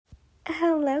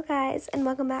Hello guys, and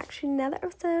welcome back to another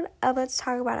episode of Let's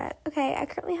Talk About It. Okay, I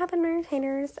currently have an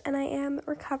retainers and I am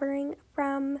recovering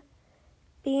from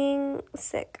being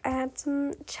sick. I had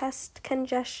some chest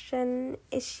congestion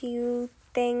issue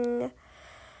thing,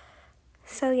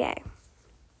 so yay.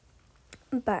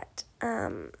 But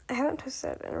I haven't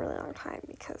posted in a really long time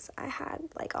because I had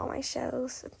all my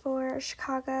shows for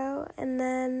Chicago and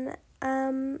then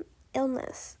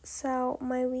illness, so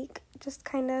my week just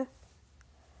kind of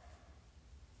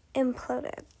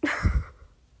imploded.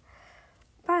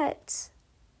 But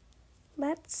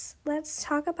let's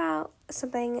talk about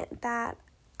something that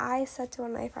I said to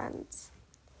one of my friends,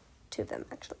 two of them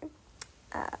actually,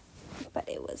 but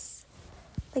it was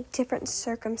different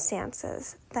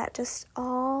circumstances that just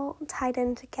all tied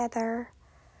in together,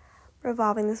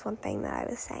 revolving this one thing that I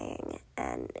was saying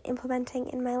and implementing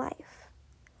in my life,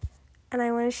 and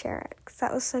I want to share it because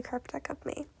that was so cryptic of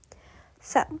me.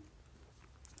 So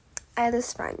I had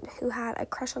this friend who had a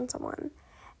crush on someone,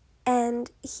 and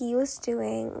he was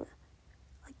doing,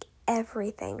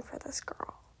 everything for this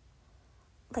girl.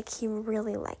 He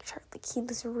really liked her. He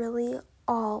was really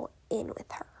all in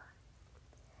with her.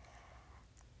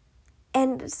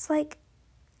 And it's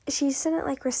she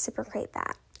didn't, reciprocate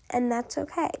that. And that's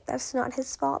okay. That's not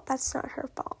his fault. That's not her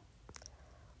fault.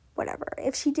 Whatever.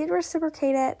 If she did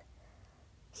reciprocate it,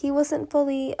 he wasn't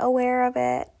fully aware of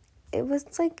it. It was,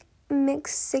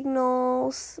 mixed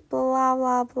signals, blah,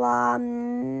 blah, blah,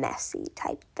 messy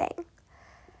type thing.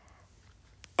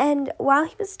 And while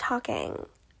he was talking,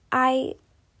 I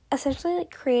essentially,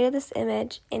 created this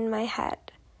image in my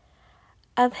head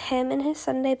of him in his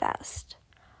Sunday best,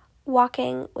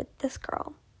 walking with this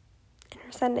girl in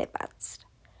her Sunday best.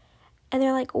 And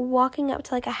they're, walking up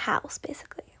to, a house,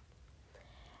 basically.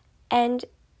 And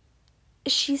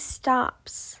she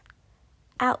stops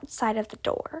outside of the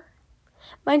door.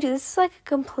 Mind you, this is, a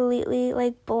completely,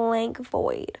 blank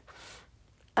void.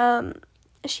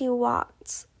 She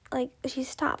walks, she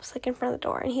stops, in front of the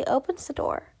door, and he opens the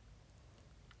door,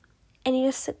 and he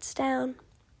just sits down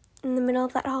in the middle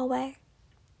of that hallway.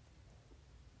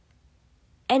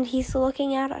 And he's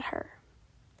looking out at her.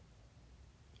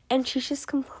 And she's just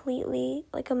completely,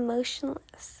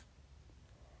 emotionless.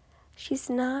 She's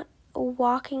not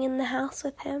walking in the house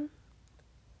with him.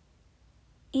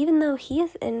 Even though he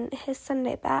is in his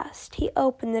Sunday best, he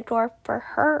opened the door for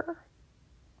her.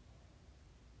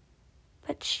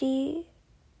 But she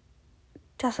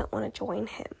doesn't want to join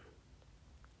him.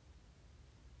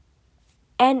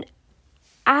 And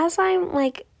as I'm,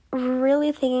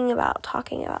 really thinking about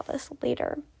talking about this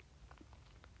later,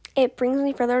 it brings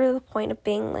me further to the point of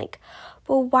being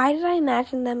well, why did I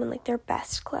imagine them in, their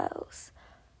best clothes?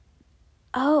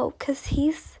 Oh, because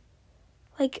he's,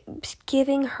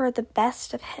 giving her the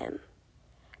best of him.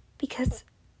 Because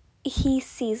he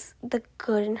sees the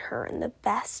good in her and the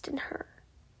best in her.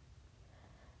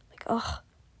 Oh,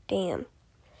 damn.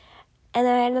 And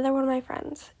then I had another one of my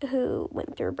friends who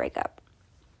went through a breakup.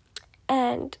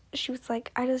 And she was I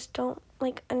just don't,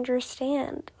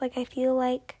 understand. I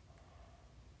feel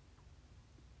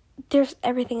there's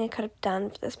everything I could have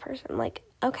done for this person.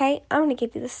 Okay, I'm going to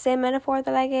give you the same metaphor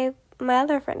that I gave my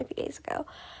other friend a few days ago.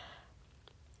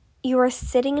 You are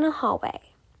sitting in a hallway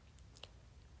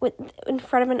in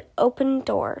front of an open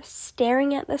door,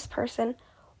 staring at this person,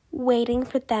 waiting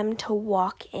for them to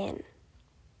walk in.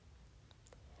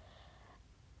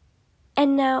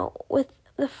 And now, with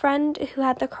the friend who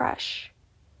had the crush,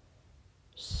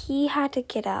 he had to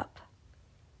get up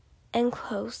and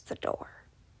close the door.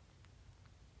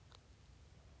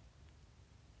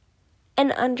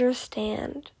 And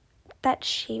understand that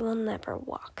she will never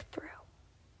walk through.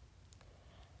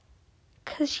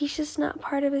 Because she's just not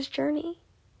part of his journey.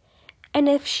 And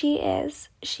if she is,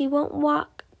 she won't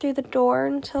walk through the door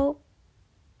until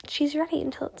she's ready,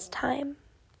 until it's time.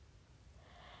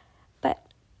 But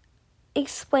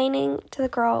explaining to the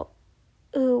girl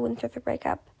who went through the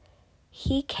breakup,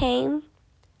 he came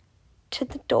to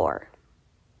the door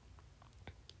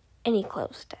and he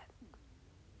closed it.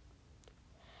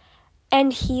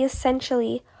 And he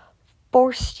essentially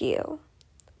forced you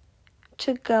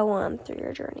to go on through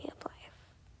your journey of life.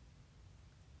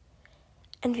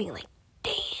 And being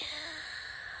damn,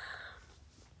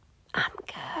 I'm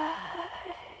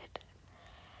good.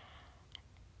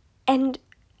 And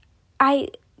I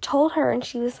told her, and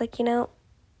she was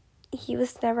he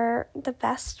was never the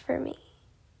best for me.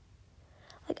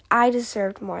 I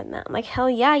deserved more than that. I'm hell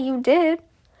yeah, you did.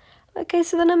 Okay,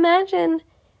 so then imagine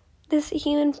this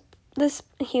human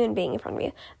being in front of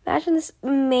you. Imagine this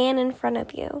man in front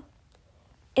of you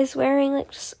is wearing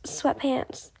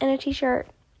sweatpants and a t-shirt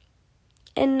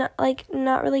and, like,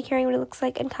 not really caring what it looks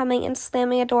like and coming and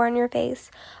slamming a door in your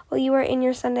face while you are in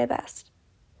your Sunday best.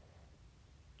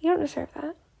 You don't deserve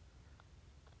that.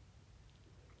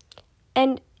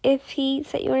 And if he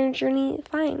set you on a journey,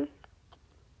 fine.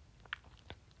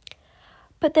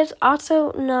 But there's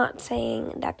also not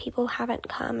saying that people haven't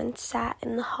come and sat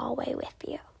in the hallway with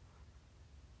you.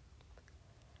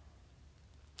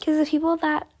 Because the people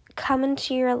that come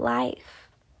into your life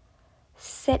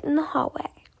sit in the hallway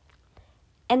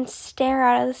and stare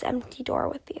out of this empty door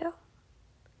with you.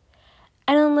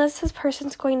 And unless this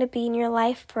person's going to be in your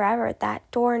life forever, that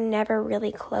door never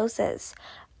really closes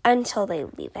until they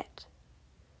leave it.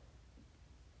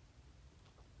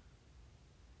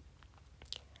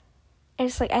 And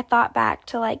it's like, I thought back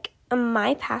to, like,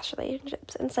 my past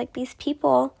relationships. And it's like, these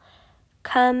people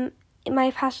come in my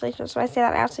past relationships. When I say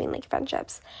that, I also mean, like,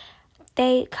 friendships.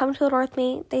 They come to the door with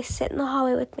me. They sit in the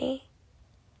hallway with me.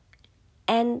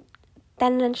 And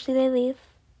then eventually they leave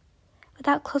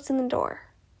without closing the door.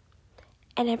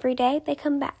 And every day they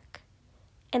come back.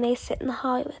 And they sit in the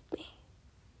hallway with me.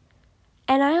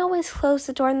 And I always close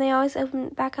the door and they always open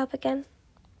it back up again.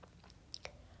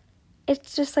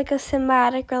 It's just like a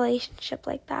symbiotic relationship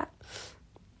like that.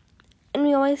 And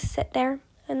we always sit there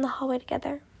in the hallway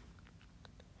together.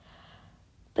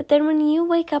 But then when you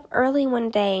wake up early one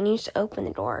day and you just open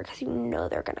the door because you know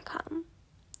they're going to come.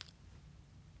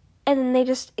 And then they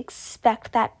just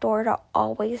expect that door to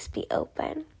always be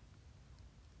open.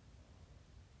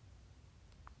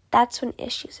 That's when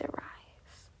issues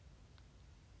arise.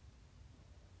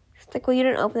 It's like, well, you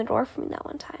didn't open the door for me that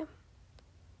one time.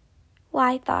 Well,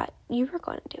 I thought you were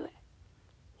going to do it.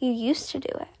 You used to do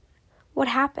it. What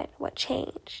happened? What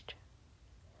changed?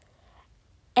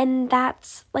 And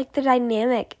that's like the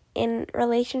dynamic in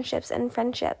relationships and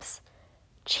friendships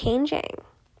changing.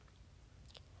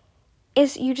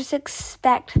 Is you just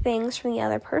expect things from the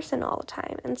other person all the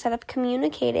time instead of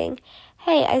communicating,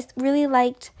 hey, I really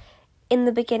liked in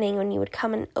the beginning when you would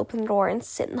come and open the door and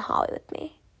sit in the hallway with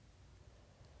me.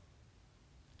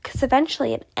 Because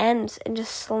eventually it ends in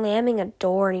just slamming a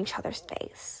door in each other's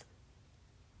face.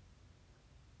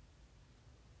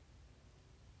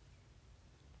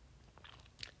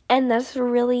 And that's a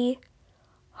really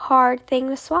hard thing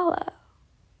to swallow.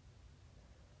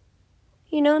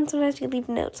 You know, and sometimes you leave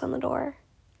notes on the door.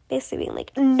 Basically being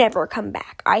like, never come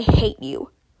back. I hate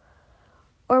you.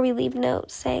 Or we leave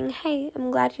notes saying, hey, I'm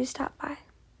glad you stopped by.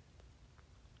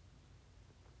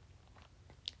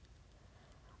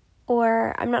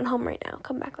 Or, I'm not home right now,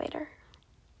 come back later.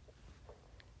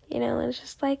 You know, it's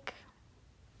just like,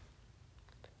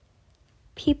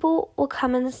 people will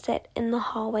come and sit in the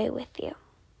hallway with you.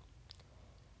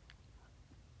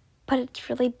 But it's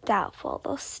really doubtful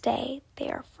they'll stay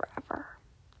there forever.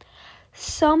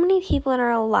 So many people in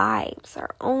our lives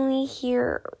are only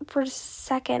here for just a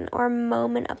second or a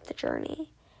moment of the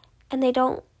journey. And they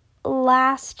don't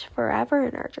last forever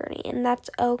in our journey, and that's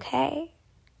okay.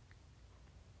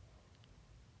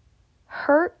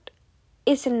 Hurt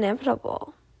is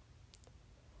inevitable,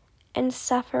 and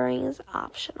suffering is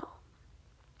optional.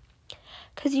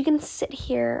 Because you can sit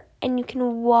here and you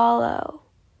can wallow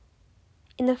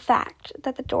in the fact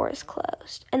that the door is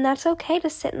closed. And that's okay to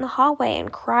sit in the hallway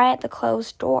and cry at the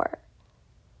closed door.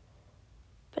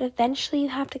 But eventually you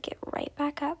have to get right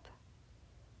back up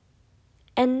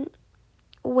and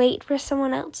wait for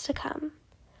someone else to come.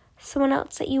 Someone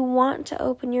else that you want to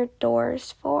open your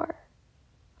doors for.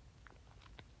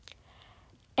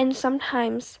 And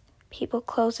sometimes people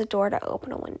close the door to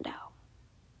open a window.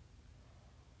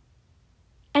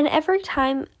 And every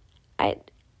time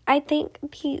I think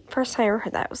the first time I ever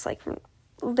heard that was like from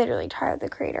literally Tyler, the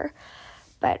Creator.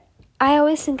 But I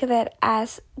always think of it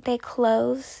as they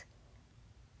close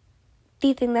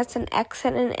the thing that's an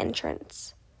exit and an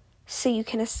entrance so you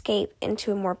can escape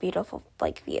into a more beautiful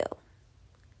like view.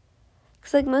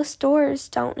 Because like most doors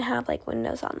don't have like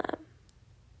windows on them.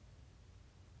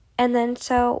 And then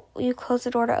so you close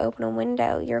the door to open a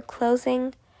window. You're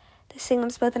closing this thing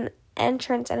that's both an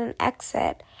entrance and an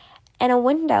exit. And a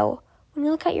window, when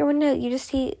you look out your window, you just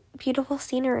see beautiful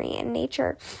scenery and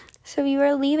nature. So you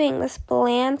are leaving this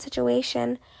bland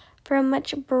situation for a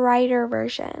much brighter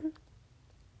version.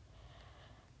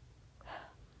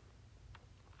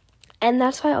 And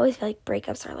that's why I always feel like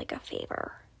breakups are like a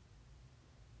favor.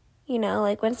 You know,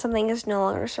 like when something is no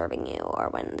longer serving you,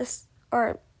 or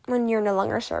when you're no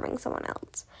longer serving someone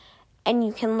else, and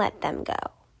you can let them go.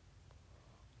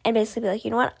 And basically be like,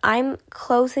 you know what, I'm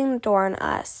closing the door on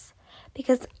us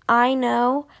because I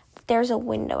know that there's a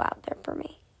window out there for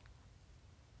me.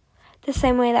 The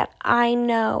same way that I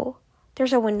know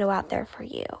there's a window out there for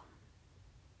you.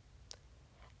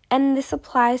 And this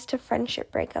applies to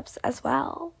friendship breakups as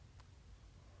well.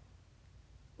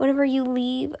 Whenever you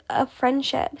leave a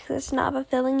friendship because it's not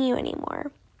fulfilling you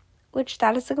anymore, which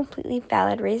that is a completely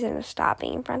valid reason to stop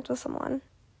being friends with someone.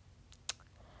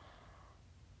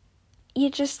 You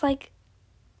just, like,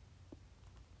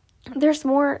 there's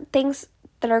more things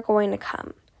that are going to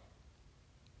come,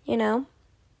 you know?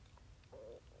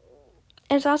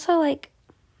 And it's also, like,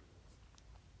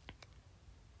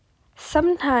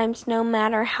 sometimes no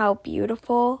matter how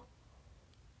beautiful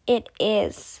it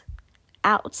is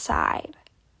outside,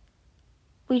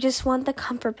 we just want the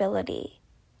comfortability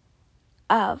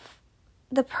of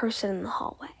the person in the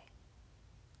hallway.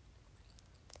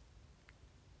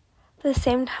 At the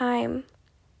same time,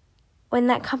 when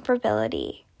that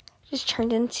comfortability just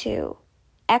turned into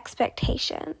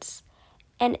expectations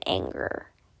and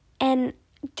anger and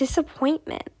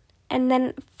disappointment and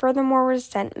then furthermore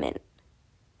resentment,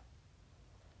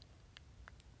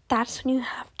 that's when you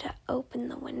have to open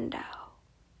the window.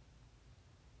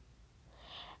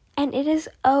 And it is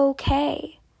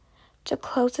okay to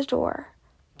close a door,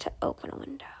 to open a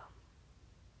window.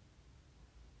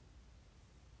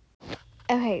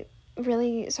 Okay,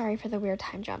 really sorry for the weird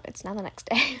time jump. It's now the next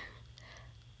day.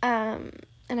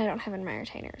 And I don't have it in my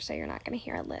retainer, so you're not going to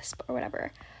hear a lisp or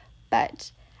whatever.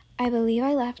 But I believe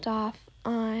I left off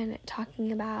on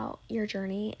talking about your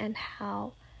journey and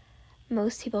how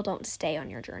most people don't stay on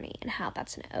your journey and how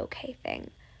that's an okay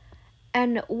thing.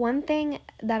 And one thing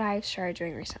that I've started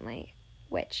doing recently,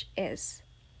 which is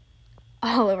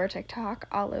all over TikTok,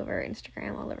 all over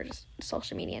Instagram, all over just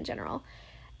social media in general,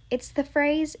 it's the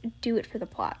phrase, do it for the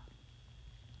plot.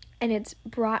 And it's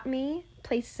brought me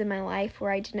places in my life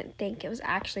where I didn't think it was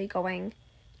actually going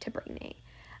to bring me.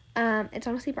 It's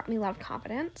honestly brought me a lot of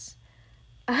confidence.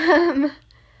 But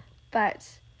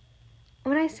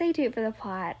when I say do it for the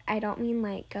plot, I don't mean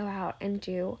like go out and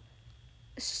do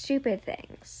stupid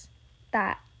things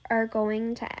that are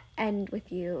going to end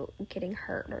with you getting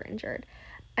hurt or injured.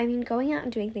 I mean going out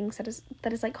and doing things that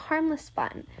is like harmless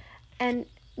fun. And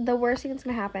the worst thing that's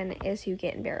going to happen is you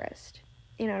get embarrassed.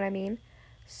 You know what I mean?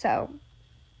 So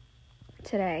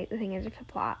today, the thing I did for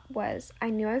the plot was I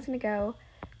knew I was going to go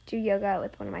do yoga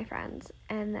with one of my friends.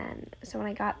 And then, so when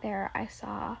I got there, I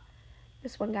saw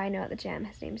this one guy I know at the gym.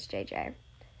 His name's JJ.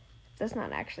 That's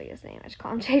not actually his name. I just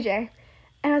call him JJ.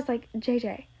 And I was like,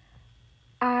 JJ,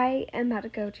 I am about to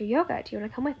go do yoga. Do you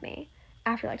want to come with me?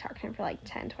 After like talking to him for like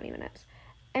 10, 20 minutes.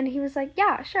 And he was like,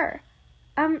 yeah, sure.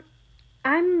 I'm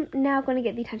now going to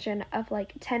get the attention of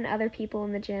like 10 other people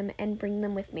in the gym and bring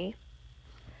them with me.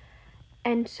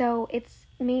 And so it's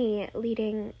me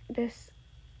leading this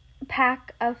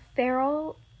pack of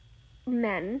feral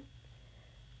men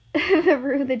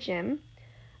through the gym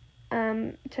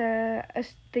to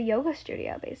the yoga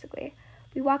studio, basically.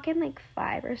 We walk in like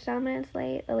 5 or so minutes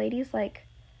late. The lady's like,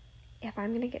 if I'm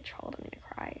going to get trolled, I'm going to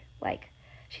cry. Like,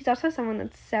 she's also someone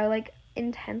that's so like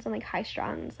intense and like high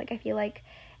strung. It's like, I feel like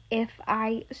if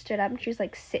I stood up and she was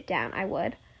like, sit down, I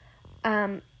would.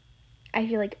 I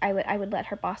feel like I would let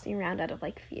her boss me around out of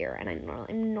like fear, and I'm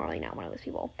normally not one of those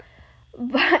people.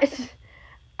 But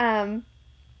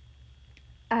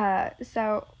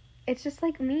so it's just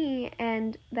like me,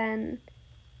 and then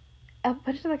a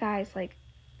bunch of the guys like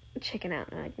chicken out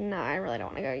and I'm like, no, I really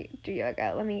don't want to go do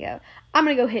yoga. Let me go. I'm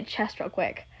gonna go hit chest real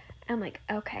quick. And I'm like,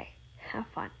 okay, have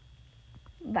fun.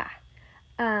 Bye.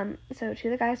 So 2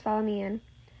 of the guys follow me in.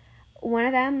 One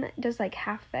of them does like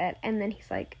half of it, and then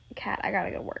he's like, Kat, I gotta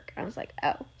go to work. And I was like,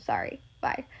 oh, sorry,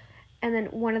 bye. And then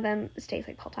one of them stays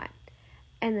like the whole time.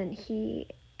 And then he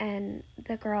and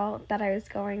the girl that I was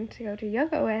going to go to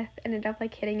yoga with ended up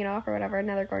like hitting it off or whatever, and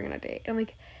now they're going on a date. And I'm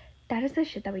like, that is the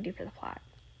shit that we do for the plot.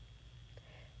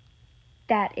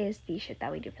 That is the shit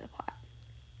that we do for the plot.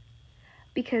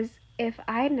 Because if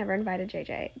I had never invited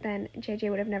JJ, then JJ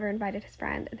would have never invited his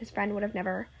friend, and his friend would have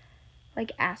never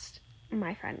like asked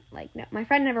my friend, like, no, my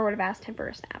friend never would have asked him for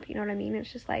a snap, you know what I mean?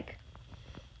 It's just like,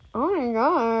 oh my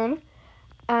god.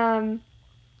 And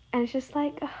it's just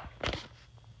like, ugh.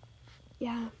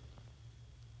 Yeah.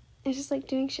 It's just like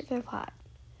doing shit for the plot.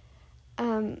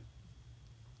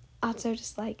 Also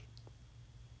just like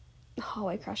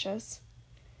hallway crushes.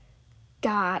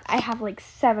 God, I have like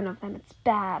 7 of them. It's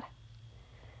bad.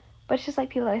 But it's just like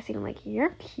people that I see, I'm like, you're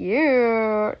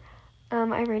cute.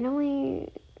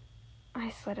 I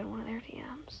slid in one of their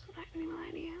DMs. I'm not gonna even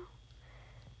lie to you.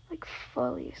 Like,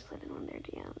 fully slid in one of their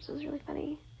DMs. It was really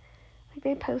funny. Like,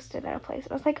 they posted at a place.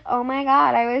 I was like, oh my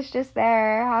god, I was just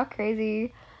there. How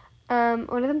crazy. One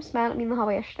of them smiled at me in the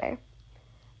hallway yesterday.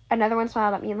 Another one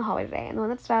smiled at me in the hallway today. And the one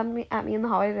that smiled at me in the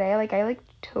hallway today, like, I, like,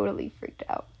 totally freaked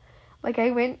out. Like,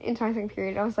 I went into my second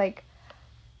period, and I was like,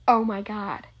 oh my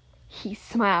God, he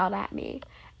smiled at me.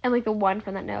 And, like, the one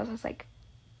friend that knows, I was like,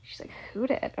 she's like, who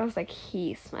did? I was like,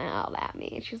 he smiled at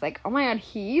me. And she was like, oh my God,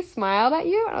 he smiled at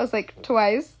you? And I was like,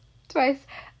 twice.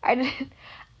 I did.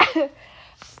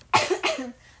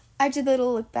 I did the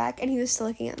little look back, and he was still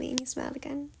looking at me, and he smiled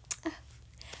again.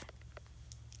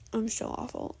 I'm so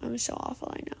awful.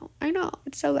 I know.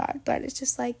 It's so bad, but it's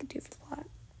just like, do for the plot.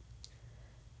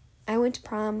 I went to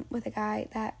prom with a guy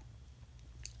that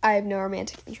I have no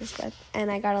romantic interest with, and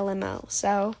I got a limo,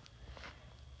 so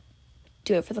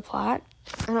do it for the plot.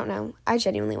 I don't know. I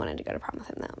genuinely wanted to go to prom with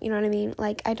him, though. You know what I mean?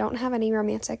 Like, I don't have any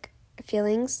romantic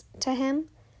feelings to him,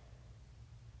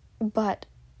 but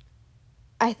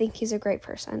I think he's a great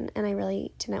person, and I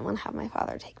really didn't want to have my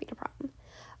father take me to prom.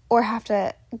 Or have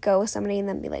to go with somebody and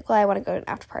then be like, well, I want to go to an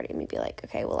after party. And me be like,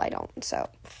 okay, well, I don't, so.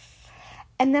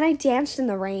 And then I danced in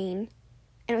the rain,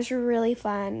 and it was really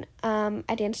fun. I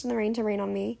danced in the rain to Rain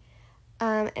on Me.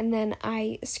 And then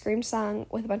I scream sung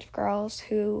with a bunch of girls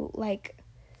who, like,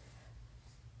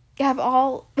 have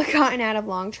all gotten out of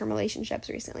long-term relationships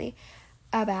recently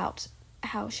about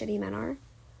how shitty men are,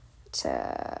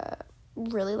 to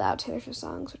really loud Taylor Swift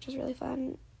songs, which was really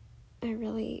fun.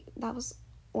 That was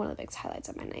one of the biggest highlights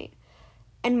of my night.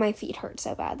 And my feet hurt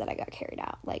so bad that I got carried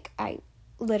out. Like, I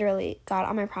literally got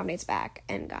on my prom date's back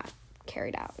and got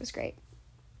carried out. It was great.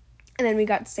 And then we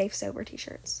got Safe Sober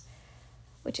t-shirts,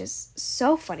 which is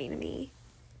so funny to me.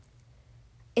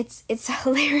 It's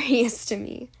hilarious to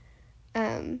me.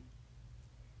 But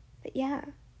yeah,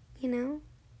 you know,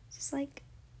 just like,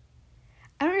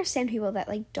 I don't understand people that,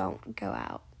 like, don't go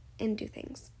out and do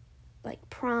things like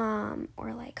prom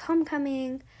or like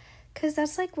homecoming, because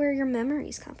that's like where your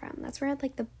memories come from. That's where,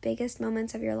 like, the biggest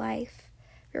moments of your life,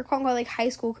 your quote-unquote, like, high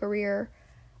school career,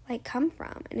 like, come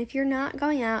from. And if you're not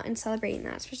going out and celebrating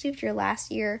that, especially if it's your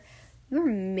last year, you're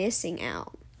missing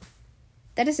out.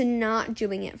 That is not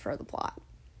doing it for the plot.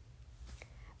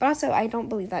 But also, I don't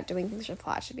believe that doing things for the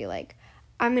plot should be like,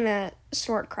 I'm gonna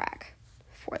snort crack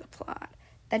for the plot.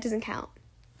 That doesn't count.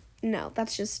 No,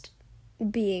 that's just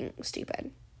being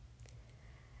stupid.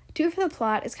 Do it for the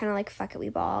plot is kind of like Fuck It, We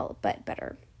Ball, but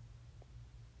better.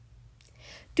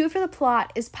 Do it for the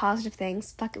plot is positive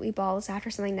things. Fuck It, We Ball is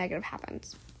after something negative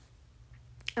happens.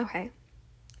 Okay.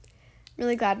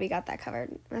 Really glad we got that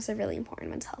covered. That's a really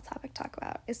important mental health topic to talk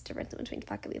about. Is the difference between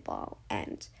Fuck It, We Ball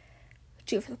and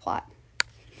do it for the plot.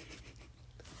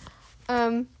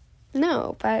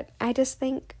 No, but I just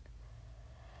think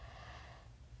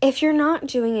if you're not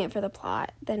doing it for the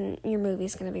plot, then your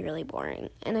movie's going to be really boring.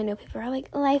 And I know people are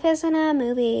like, life isn't a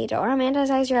movie. Don't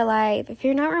romanticize your life. If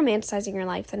you're not romanticizing your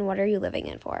life, then what are you living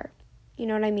it for? You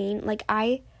know what I mean? Like,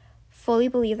 I fully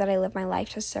believe that I live my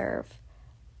life to serve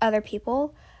other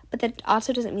people, but that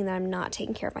also doesn't mean that I'm not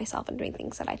taking care of myself and doing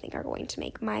things that I think are going to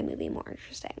make my movie more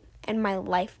interesting and my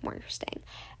life more interesting.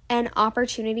 And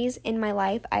opportunities in my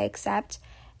life I accept,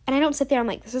 and I don't sit there and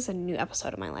I'm like, this is a new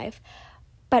episode of my life.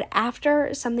 But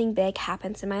after something big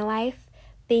happens in my life,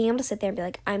 being able to sit there and be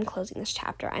like, I'm closing this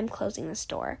chapter, I'm closing this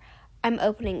door, I'm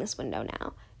opening this window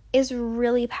now, is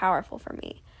really powerful for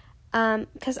me.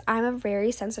 Because I'm a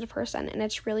very sensitive person, and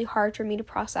it's really hard for me to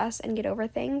process and get over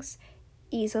things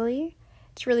easily.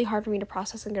 It's really hard for me to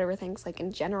process and get over things, like,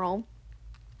 in general.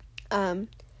 And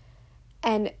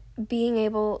being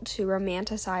able to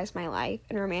romanticize my life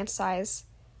and romanticize,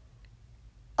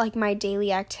 like, my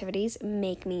daily activities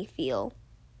make me feel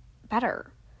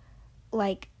better.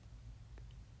 Like,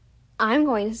 I'm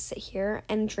going to sit here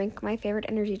and drink my favorite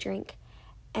energy drink,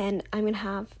 and I'm going to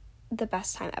have the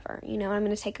best time ever, you know? I'm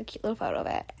going to take a cute little photo of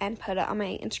it and put it on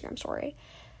my Instagram story,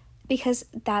 because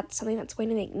that's something that's going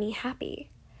to make me happy,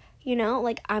 you know?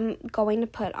 Like, I'm going to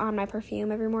put on my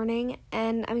perfume every morning,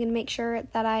 and I'm going to make sure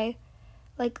that I,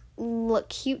 like, look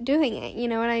cute doing it, you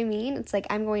know what I mean? It's like,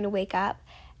 I'm going to wake up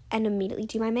and immediately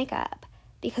do my makeup,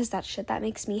 because that's shit that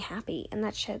makes me happy, and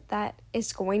that shit that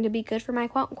is going to be good for my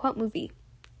quote-unquote movie.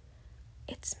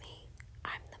 It's me.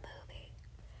 I'm the movie.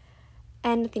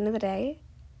 And at the end of the day,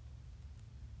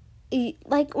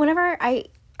 like, whenever I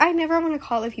never want to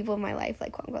call the people in my life,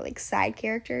 like, quote-unquote, like, side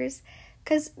characters,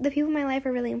 because the people in my life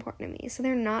are really important to me, so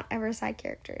they're not ever side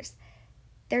characters.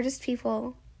 They're just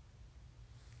people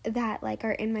that, like,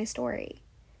 are in my story.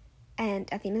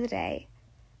 And at the end of the day,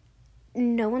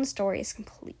 no one's story is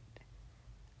complete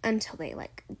until they,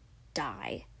 like,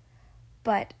 die,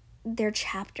 but their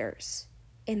chapters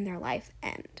in their life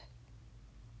end.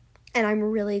 And I'm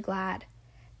really glad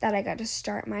that I got to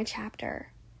start my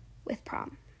chapter with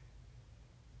prom.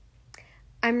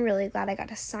 I'm really glad I got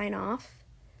to sign off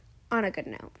on a good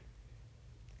note.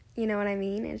 You know what I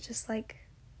mean? It's just like,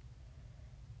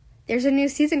 there's a new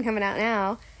season coming out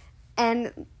now,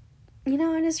 And,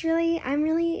 I'm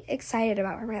really excited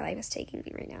about where my life is taking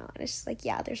me right now. And it's just like,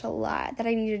 yeah, there's a lot that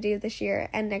I need to do this year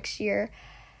and next year.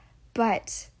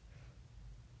 But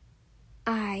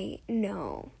I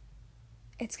know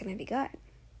it's going to be good.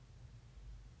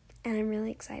 And I'm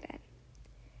really excited.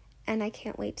 And I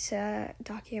can't wait to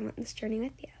document this journey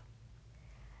with you.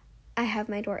 I have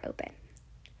my door open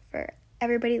for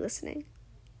everybody listening.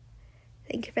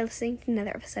 Thank you for listening to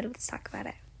another episode of Let's Talk About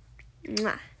It.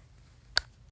 Mwah.